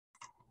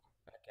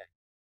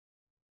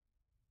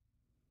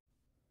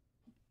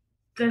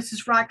This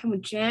is Rockin'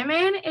 with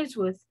Jammin. It's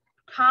with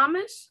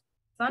Thomas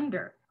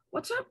Thunder.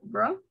 What's up,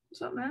 bro?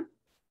 What's up, man?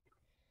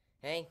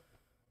 Hey,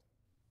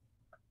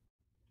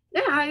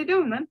 Yeah, how you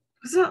doing, man?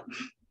 What's up?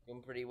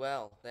 doing pretty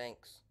well,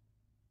 thanks.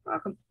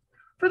 Welcome.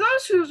 For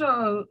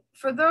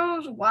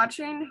those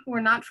watching who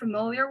are not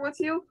familiar with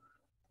you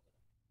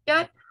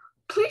yet,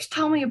 please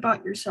tell me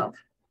about yourself.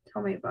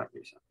 Tell me about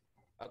yourself.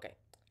 Okay,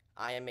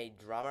 I am a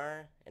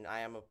drummer and I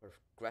am a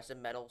progressive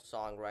metal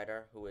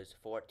songwriter who is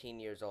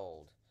 14 years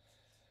old.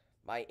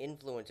 My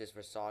influences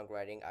for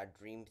songwriting are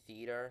Dream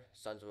Theater,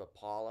 Sons of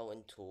Apollo,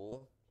 and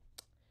Tool,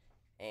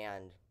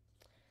 and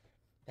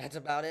that's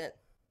about it.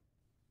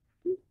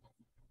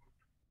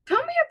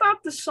 Tell me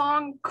about the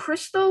song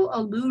Crystal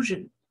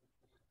Illusion.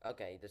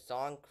 Okay, the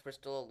song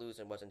Crystal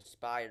Illusion was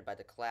inspired by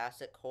the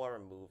classic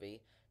horror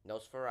movie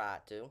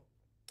Nosferatu,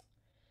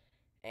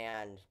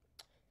 and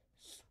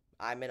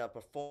I'm in a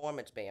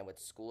performance band with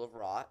School of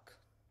Rock,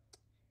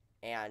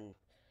 and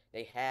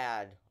they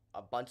had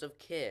a bunch of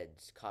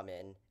kids come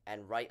in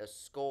and write a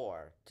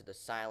score to the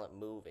silent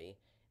movie,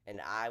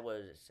 and I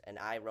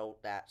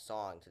wrote that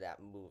song to that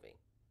movie,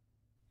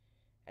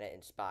 and it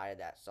inspired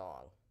that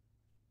song.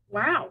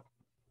 Wow.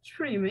 It's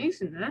pretty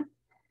amazing, man. Well,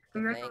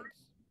 Congratulations.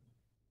 thanks.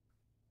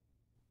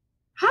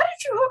 How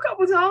did you hook up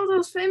with all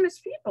those famous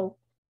people?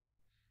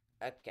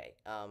 Okay,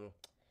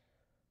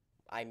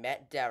 I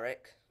met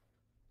Derek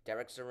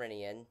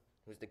Sherinian,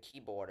 who's the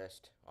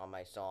keyboardist on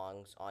my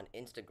songs, on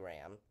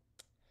Instagram.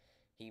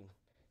 He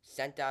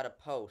sent out a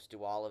post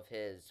to all of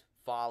his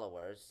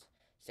followers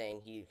saying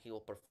he will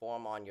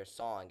perform on your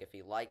song if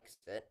he likes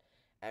it,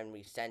 and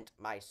we sent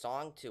my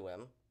song to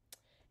him,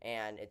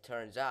 and it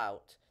turns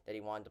out that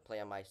he wanted to play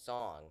on my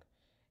song,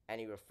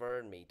 and he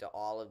referred me to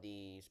all of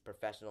these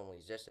professional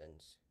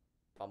musicians,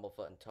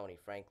 Bumblefoot and Tony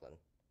Franklin.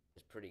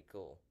 It's pretty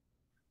cool.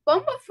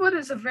 Bumblefoot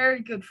is a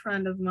very good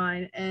friend of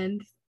mine,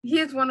 and he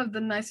is one of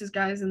the nicest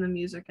guys in the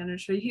music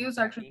industry. He was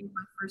Yeah, actually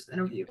my first he's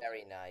interview.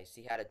 very nice.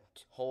 He had a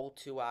whole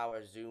 2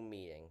 hour Zoom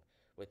meeting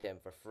with him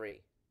for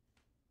free.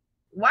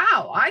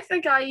 Wow, I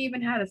think I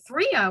even had a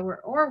 3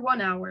 hour or 1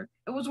 hour.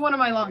 It was one of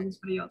my longest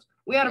videos.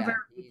 We had a very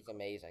Yeah, he's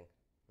amazing.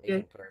 good.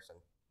 Amazing person.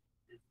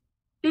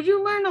 Did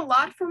you learn a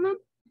lot from him?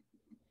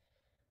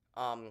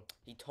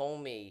 He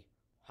told me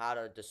how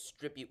to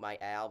distribute my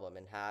album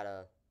and how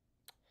to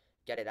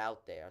get it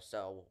out there,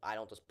 so I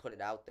don't just put it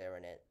out there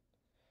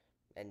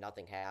and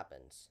nothing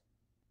happens.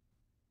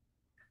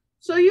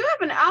 So you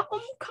have an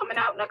album coming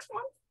out next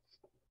month?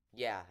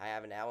 Yeah, I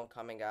have an album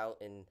coming out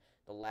in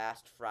the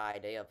last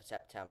Friday of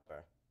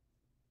September.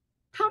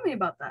 Tell me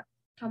about that.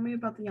 Tell me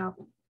about the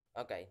album.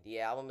 Okay, the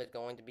album is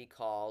going to be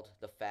called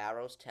The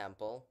Pharaoh's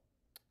Temple,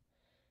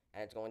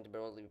 and it's going to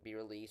be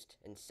released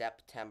in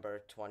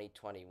September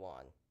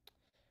 2021.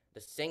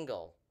 The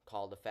single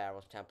called The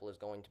Pharaoh's Temple is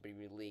going to be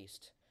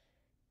released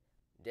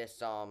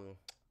this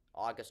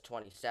August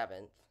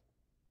 27th.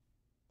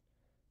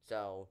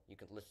 So you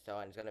can listen to it,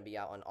 and it's gonna be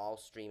out on all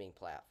streaming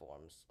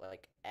platforms,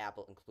 like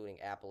Apple, including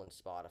Apple and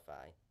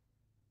Spotify.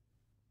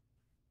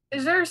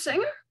 Is there a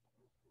singer?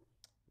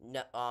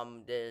 No,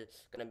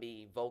 there's gonna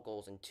be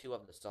vocals in two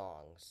of the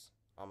songs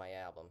on my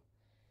album,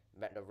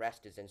 but the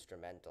rest is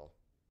instrumental.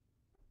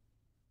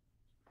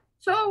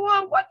 So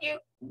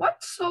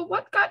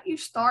what got you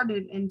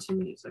started into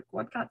music?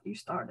 What got you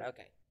started?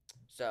 Okay,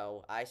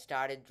 so I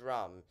started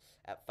drum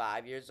at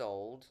 5 years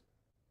old,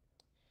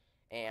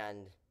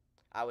 and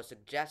I was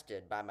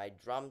suggested by my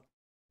drum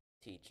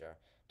teacher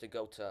to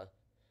go to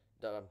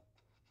the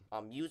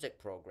a music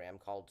program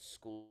called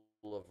School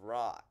of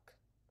Rock,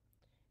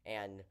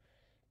 and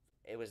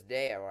it was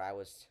there where I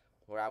was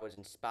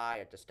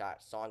inspired to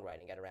start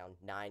songwriting at around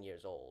 9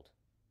 years old.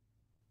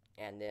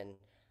 And then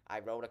I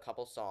wrote a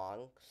couple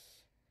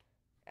songs,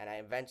 and I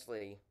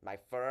eventually my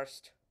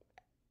first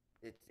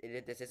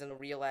this isn't a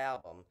real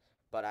album,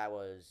 but I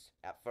was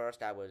at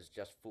first I was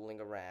just fooling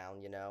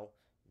around,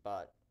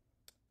 but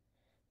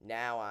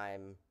now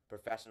I'm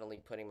professionally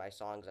putting my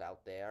songs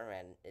out there,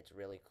 and it's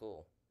really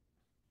cool.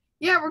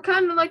 Yeah, we're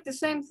kind of like the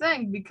same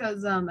thing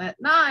because at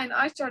 9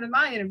 I started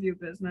my interview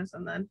business,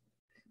 and then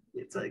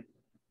it's like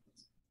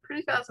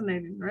pretty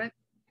fascinating, right?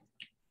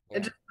 It Yeah.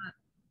 just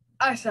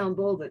I sound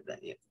older than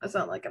you. I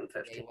sound like I'm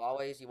Yeah, 15.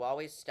 you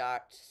always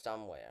start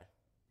somewhere.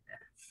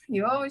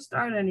 You always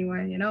start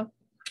anywhere, no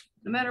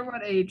matter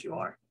what age you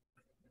are.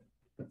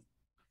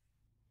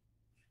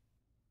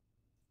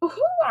 But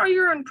who are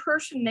your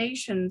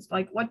impersonations?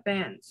 Like what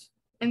bands?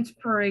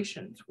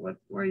 Inspirations? What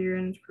were your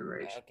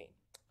inspirations? Okay.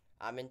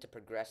 I'm into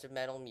progressive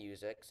metal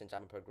music since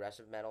I'm a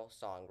progressive metal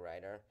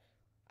songwriter.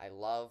 I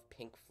love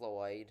Pink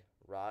Floyd,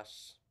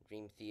 Rush,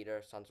 Dream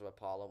Theater, Sons of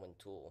Apollo, and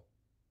Tool.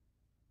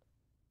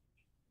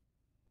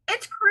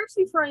 It's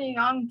crazy for a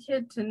young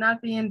kid to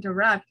not be into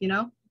rap.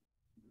 It's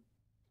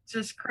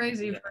just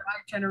crazy for Yeah,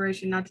 our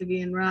generation not to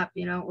be in rap.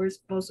 We're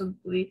supposed to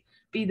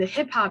be the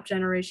hip hop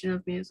generation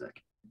of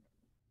music,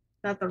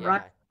 not the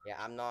rock. yeah.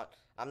 I'm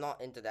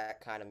not into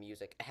that kind of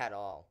music at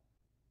all.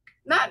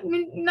 Not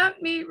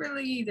me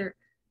really either.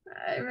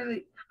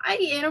 I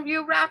interview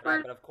Right,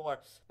 rappers.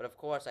 but of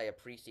course I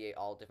appreciate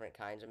all different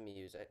kinds of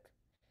music.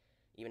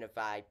 even if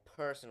I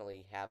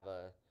personally have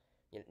a,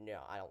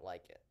 I don't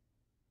like it.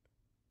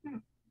 Hmm.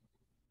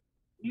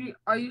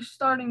 Are you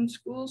starting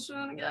school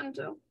soon again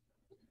too?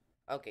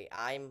 Okay,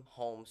 I'm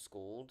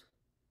homeschooled,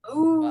 but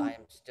Ooh,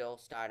 I'm still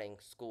starting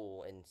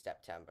school in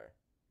September,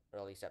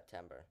 early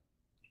September.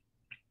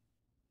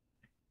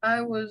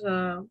 I was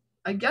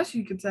I guess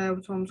you could say I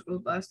was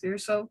homeschooled last year.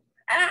 So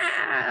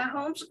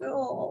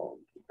homeschool,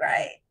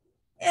 right?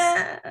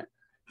 Yeah.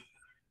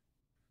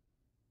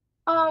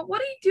 What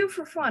do you do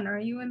for fun? Are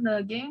you in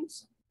the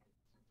games?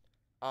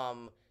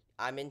 Um,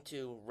 I'm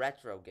into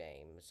retro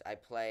games. I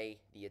play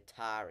the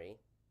Atari.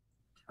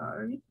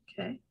 Sorry.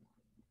 Okay.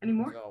 Any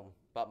more?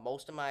 But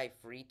most of my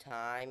free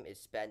time is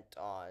spent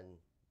on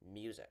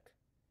music.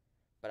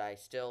 But I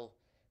still,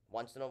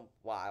 once in a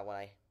while, when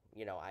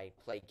I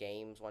play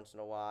games once in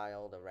a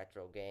while, the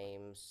retro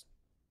games.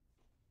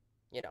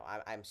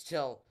 I'm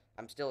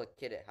still a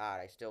kid at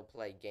heart. I still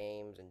play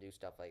games and do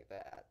stuff like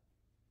that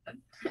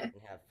and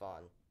have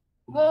fun.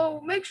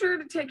 Well, make sure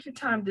to take your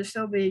time to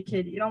still be a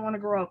kid. You don't want to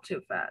grow up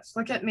too fast.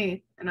 Look at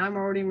me, and I'm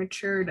already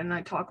matured, and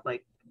I talk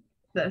like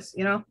this.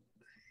 Yeah.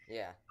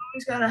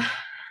 Always gotta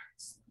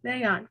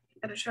stay on.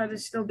 Gotta try to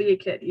still be a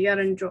kid. You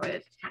gotta enjoy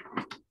it,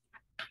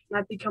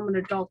 not become an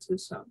adult too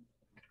soon.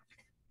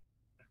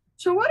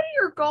 So, what are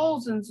your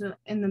goals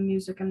in the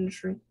music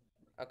industry?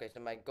 Okay, so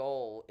my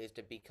goal is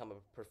to become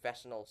a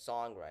professional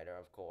songwriter,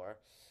 of course.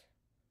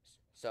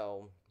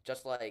 So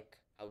just like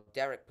how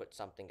Derek put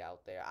something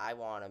out there, I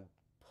want to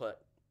put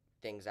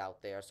things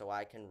out there so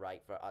I can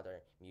write for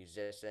other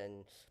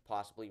musicians,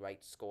 possibly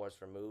write scores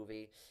for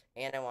movie,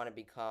 and I want to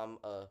become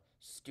a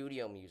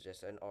studio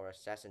musician or a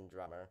session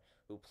drummer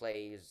who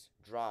plays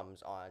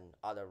drums on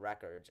other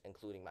records,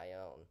 including my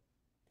own.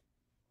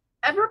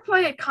 Ever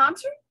play a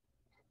concert?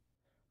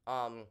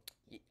 Um,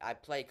 I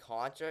play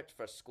concerts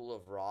for School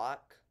of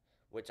Rock,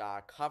 which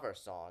are cover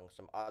songs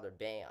from other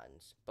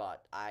bands,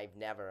 but I've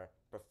never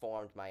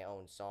performed my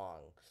own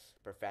songs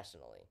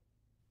professionally.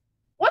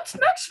 What's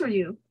next for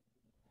you?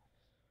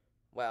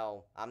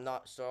 Well, I'm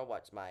not sure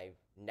what's my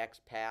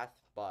next path,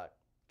 but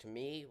to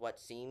me, what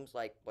seems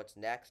like what's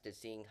next is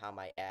seeing how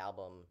my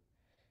album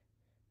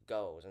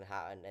goes and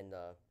and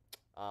the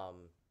um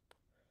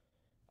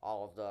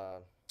all of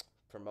the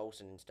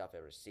promotion and stuff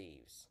it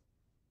receives.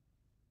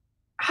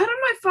 How do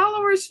my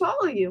followers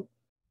follow you?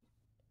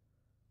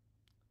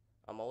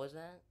 What was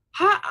that?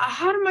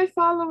 How do my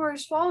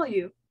followers follow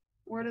you?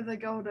 Where do they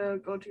go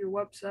to your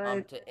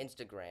website, To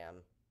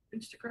Instagram,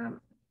 Instagram?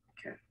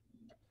 Okay.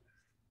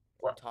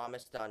 What?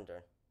 Thomas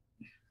Thunder.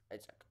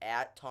 It's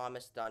at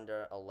Thomas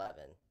Thunder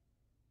 11.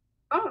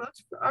 Oh,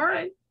 that's all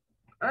right.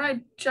 All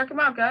right, check them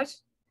out,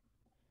 guys.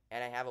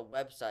 And I have a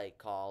website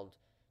called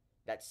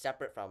that's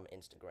separate from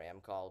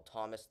Instagram called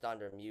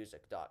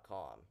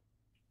thomasthundermusic.com.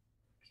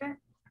 Okay.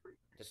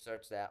 Just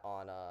search that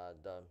on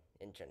the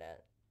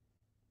internet.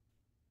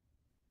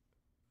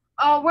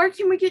 Where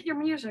can we get your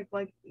music?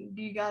 Like,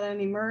 do you got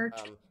any merch?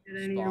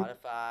 Get any?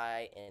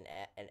 Spotify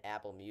and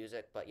Apple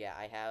Music, but yeah,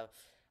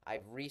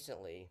 I've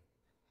recently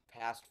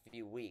past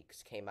few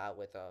weeks came out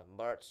with a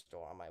merch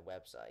store on my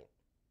website.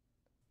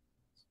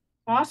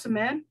 Awesome,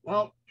 man.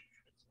 Well,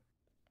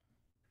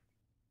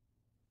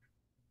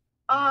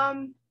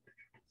 um,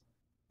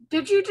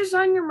 did you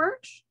design your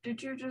merch?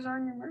 Did you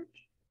design your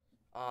merch?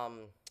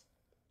 Um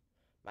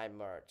my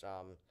merch.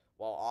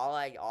 Well, all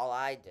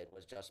I did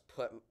was just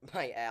put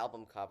my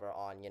album cover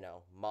on,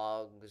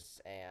 mugs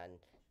and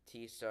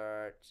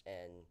t-shirts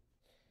and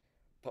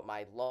put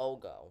my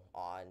logo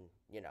on,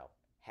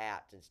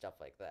 hats and stuff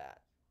like that.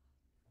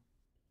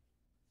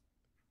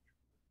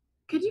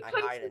 Could you I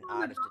play hired some an on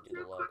the artist to drums do the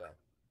real quick? logo.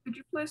 Could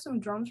you play some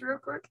drums real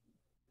quick?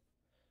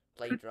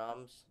 Play Could,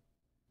 drums.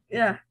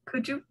 yeah,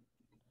 could you?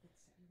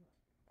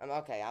 I'm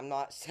okay. I'm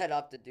not set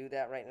up to do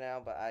that right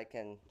now, but I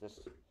can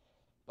just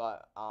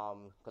but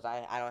cuz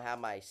I don't have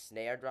my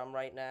snare drum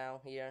right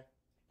now here.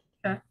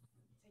 Okay.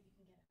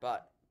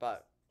 But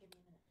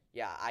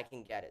yeah, I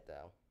can get it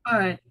though. All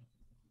right.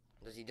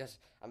 Does he just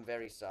I'm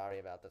very sorry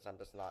about this. I'm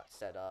just not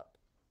set up.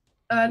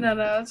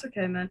 No, it's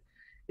okay, man.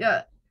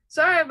 Yeah.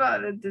 Sorry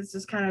about it. This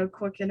is kind of a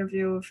quick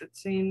interview, if it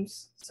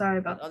seems. Sorry Oh,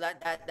 about oh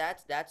that's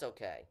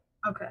okay.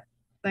 that. Okay.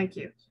 Thank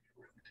you.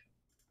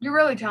 You're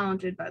really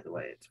talented, by the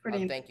way. It's Oh,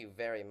 pretty. thank you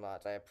very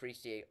much. I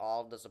appreciate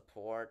all the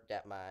support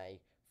that my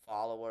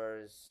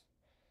followers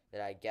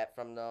that I get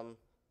from them,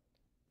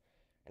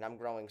 and I'm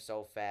growing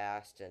so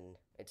fast, and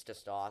it's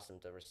just awesome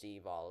to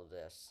receive all of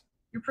this.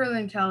 You're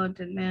pretty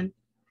talented, man.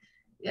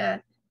 Yeah.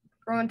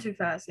 Growing too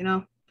fast,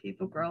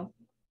 People grow.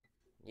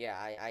 Yeah,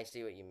 I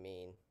see what you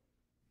mean.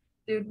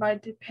 Dude, my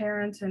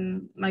parents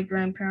and my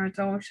grandparents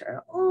always say,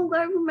 "Oh,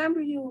 I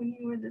remember you when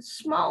you were this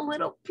small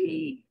little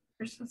pea."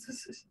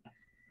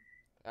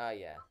 Oh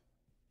yeah.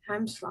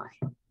 Time's fly.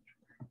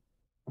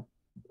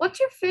 What's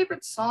your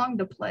favorite song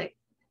to play?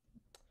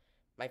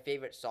 My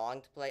favorite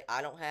song to play,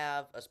 I don't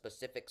have a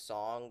specific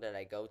song that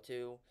I go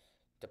to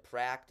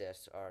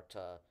practice or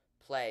to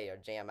play or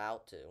jam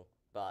out to,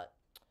 but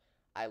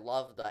I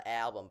love the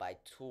album by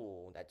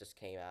Tool that just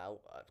came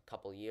out a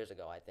couple years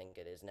ago, I think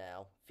it is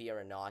now.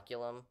 Fear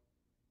Inoculum.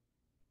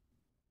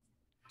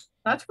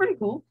 That's pretty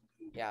cool.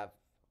 Yeah,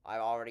 I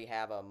already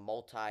have a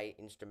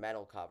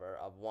multi-instrumental cover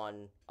of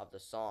one of the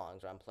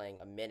songs. Where I'm playing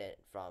a minute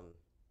from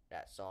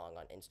that song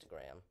on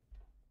Instagram.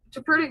 It's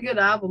a pretty good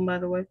album, by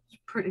the way.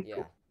 It's pretty Yeah.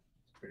 cool.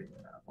 It's a pretty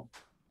good album.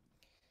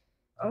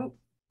 Oh,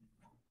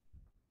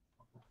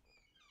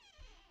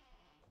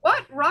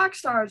 what rock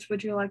stars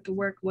would you like to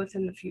work with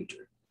in the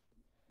future?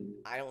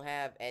 I don't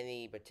have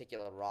any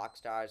particular rock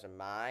stars in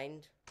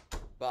mind,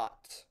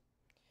 but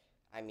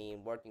I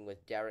mean, working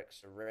with Derek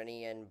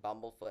Sherinian,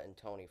 Bumblefoot, and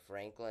Tony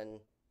Franklin,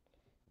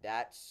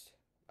 that's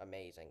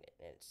amazing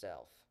in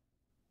itself.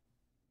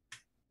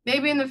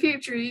 Maybe in the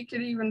future you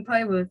could even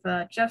play with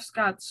Jeff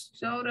Scott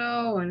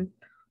Soto and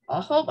a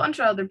whole bunch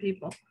of other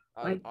people.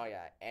 Oh, Like oh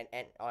yeah, and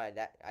oh yeah,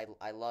 that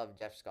I love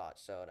Jeff Scott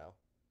Soto.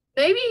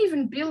 maybe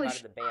even He's Billy part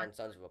of the Sheehan. band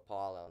Sons of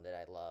Apollo that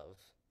I love.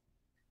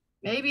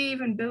 Maybe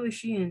even Billy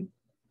Sheehan.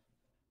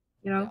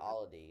 You Yeah, know?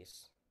 all of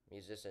these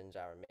musicians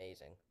are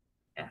amazing.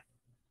 Yeah.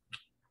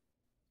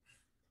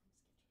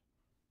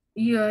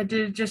 Yeah,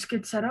 did it just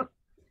get set up?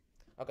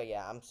 Okay,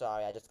 yeah, I'm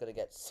sorry. I just gotta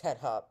get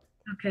set up.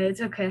 Okay,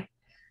 it's okay.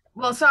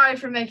 Well, sorry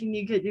for making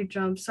you get your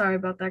jump. Sorry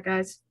about that,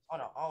 guys. Oh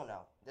no, oh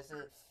no. This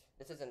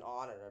is an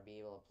honor to be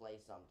able to play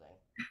something.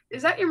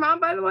 Is that your mom,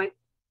 by the way?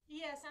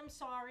 Yes, I'm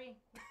sorry.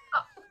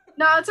 Oh,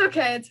 no, it's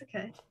okay. It's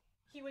okay.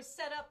 He was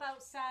set up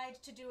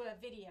outside to do a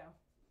video.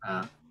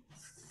 Uh,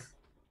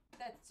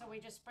 So we're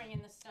just bringing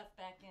the stuff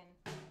back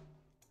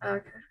in.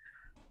 okay.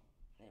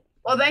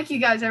 Well, thank you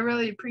guys. I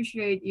really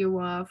appreciate you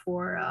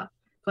for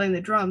playing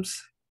the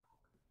drums.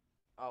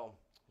 Oh,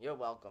 you're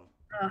welcome.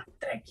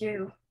 Thank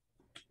you.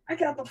 I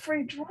got the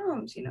free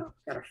drums, you know.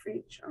 Got a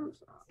free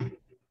drums.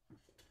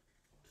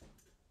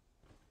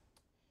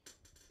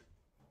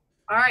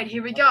 All right,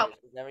 here we go.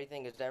 Is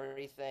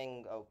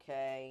everything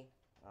okay?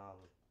 Um,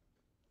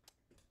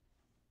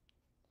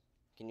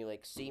 can you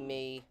like see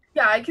me?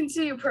 Yeah, I can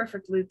see you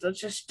perfectly. Let's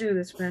just do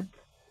this, man.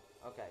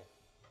 Okay.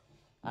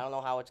 I don't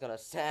know how it's gonna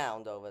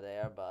sound over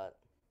there, but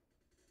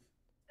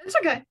It's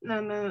okay.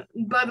 No, no.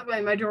 By the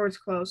way, my door is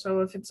closed,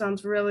 so if it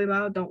sounds really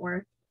loud, don't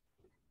worry.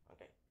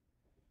 okay.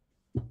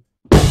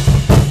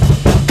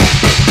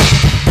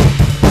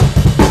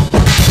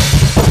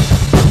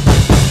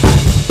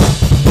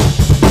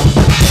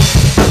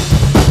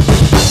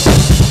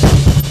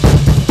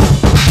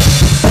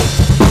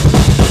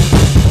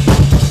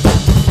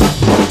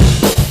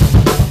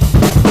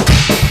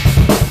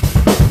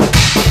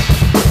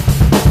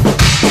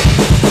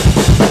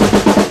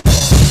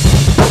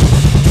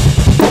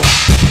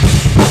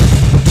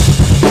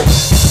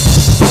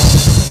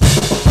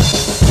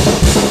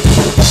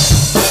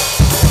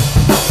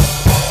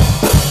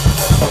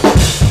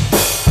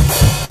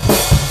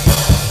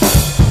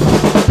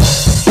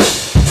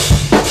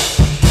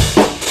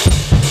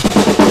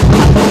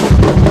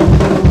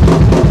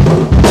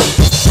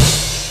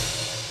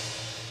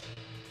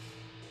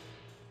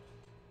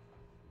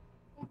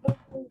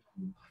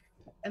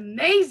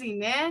 Amazing,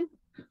 man.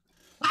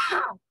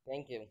 Wow.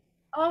 Thank you.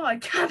 Oh my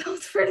god, that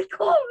was pretty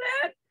cool,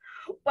 man.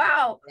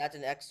 Wow. That's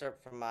an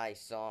excerpt from my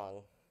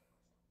song.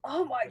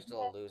 Oh my You're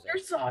still a god. loser.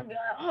 Your song,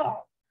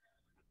 oh.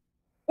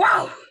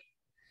 Wow.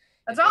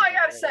 That's all I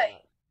gotta say.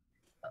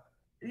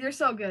 You're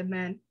so good,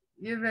 man.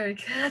 You're very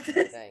good at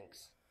this.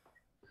 Thanks.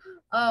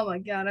 Oh my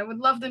god. I would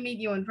love to meet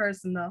you in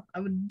person, though. I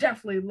would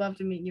definitely love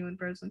to meet you in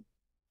person.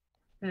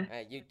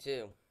 You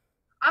too.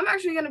 I'm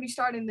actually gonna be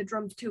starting the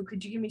drums too.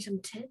 Could you give me some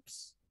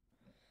tips?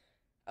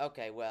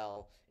 Okay,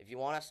 well, if you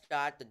want to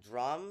start the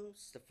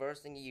drums, the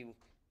first thing you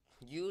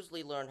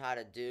usually learn how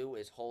to do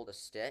is hold a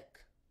stick.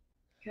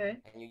 Okay.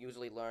 And you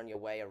usually learn your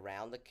way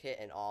around the kit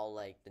and all,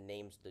 like, the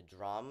names of the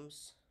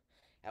drums.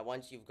 And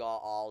once you've got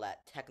all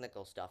that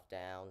technical stuff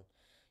down,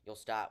 you'll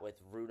start with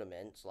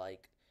rudiments,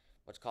 like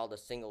what's called a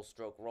single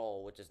stroke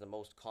roll, which is the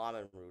most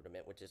common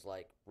rudiment, which is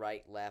like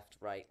right, left,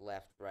 right,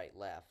 left, right,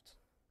 left,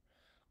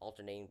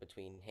 alternating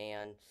between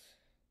hand,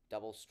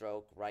 double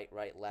stroke, right,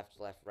 right, left,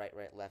 left, right,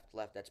 right, left,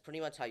 left. That's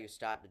pretty much how you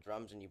start the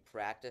drums, and you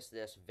practice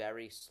this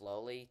very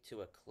slowly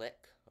to a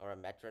click or a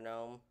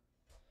metronome.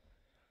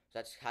 So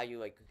that's how you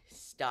like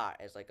start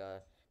as like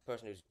a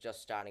person who's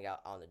just starting out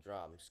on the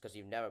drums, because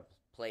you've never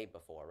played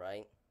before,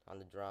 right? On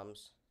the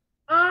drums.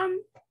 I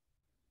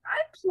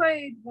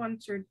played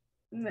once or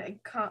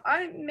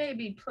I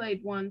maybe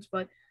played once,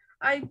 but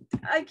I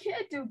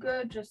can't do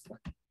good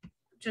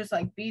just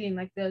like beating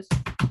like this.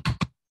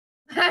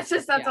 That's Yeah.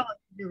 all I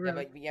can do, Yeah,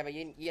 really.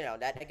 but you know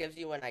that gives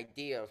you an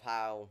idea of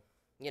how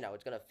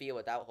it's gonna feel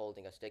without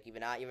holding a stick.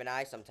 Even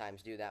I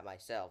sometimes do that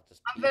myself,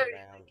 just I'm beat very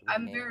around with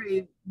I'm hands.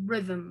 very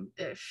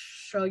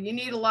rhythm-ish, so you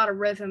need a lot of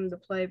rhythm to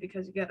play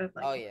because you gotta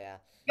Oh yeah,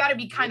 you gotta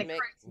be kind of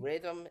rhythmic crazy.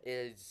 rhythm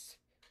is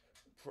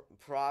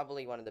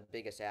probably one of the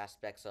biggest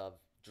aspects of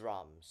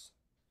drums.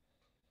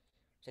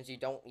 Since you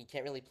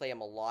can't really play a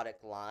melodic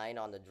line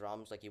on the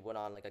drums like you would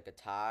on like a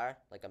guitar,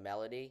 like a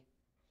melody.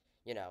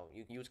 You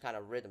use kind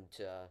of rhythm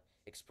to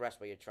express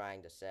what you're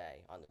trying to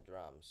say on the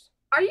drums.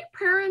 Are your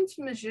parents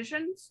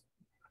musicians?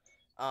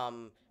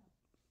 Um,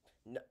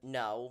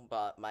 no,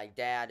 but my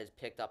dad has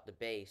picked up the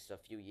bass a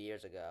few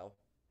years ago,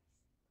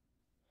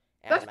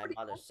 and That's my pretty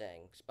mother cool.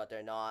 sings, but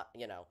they're not,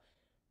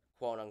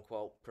 quote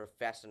unquote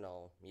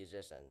professional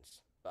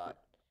musicians. But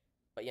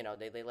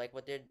they like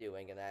what they're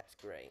doing, and that's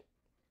great.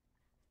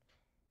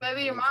 Maybe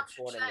And your they mom should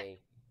supported sing. me,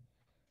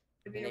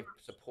 Maybe and your they mom.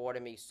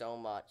 supported me so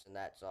much, and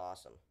that's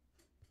awesome.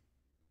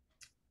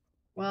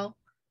 Well,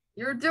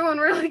 you're doing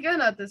really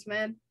good at this,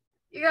 man.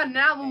 You got an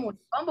album with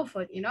Thanks.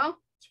 Bumblefoot, you know?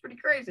 It's pretty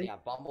crazy. Yeah,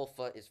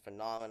 Bumblefoot is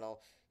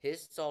phenomenal.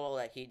 His solo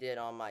that he did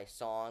on my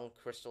song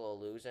Crystal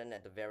Illusion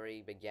at the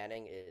very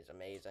beginning is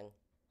amazing.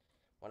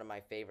 One of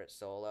my favorite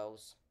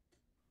solos.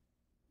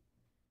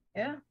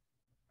 Yeah.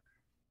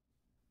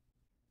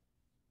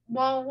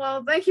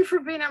 Well, thank you for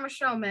being on my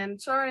show, man.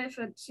 Sorry if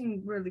it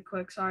seemed really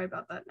quick. Sorry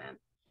about that, man.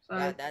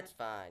 Sorry. That's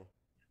fine.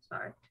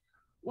 Sorry.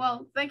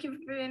 Well, thank you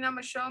for being on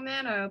my show,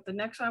 man. I hope the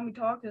next time we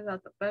talk is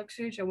at the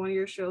backstage at one of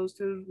your shows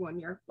too, when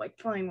you're like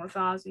playing with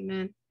Ozzy,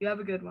 man. You have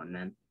a good one,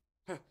 man.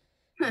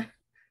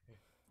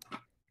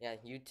 Yeah,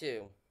 you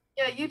too.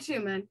 Yeah, you too,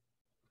 man.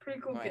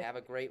 Pretty cool All right, kid. have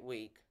a great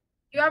week.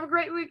 You have a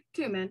great week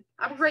too, man.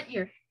 Have a great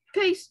year.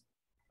 Peace.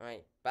 All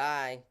right,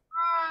 bye.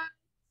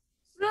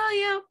 Bye.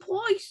 See ya,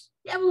 boys.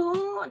 Devil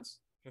horns.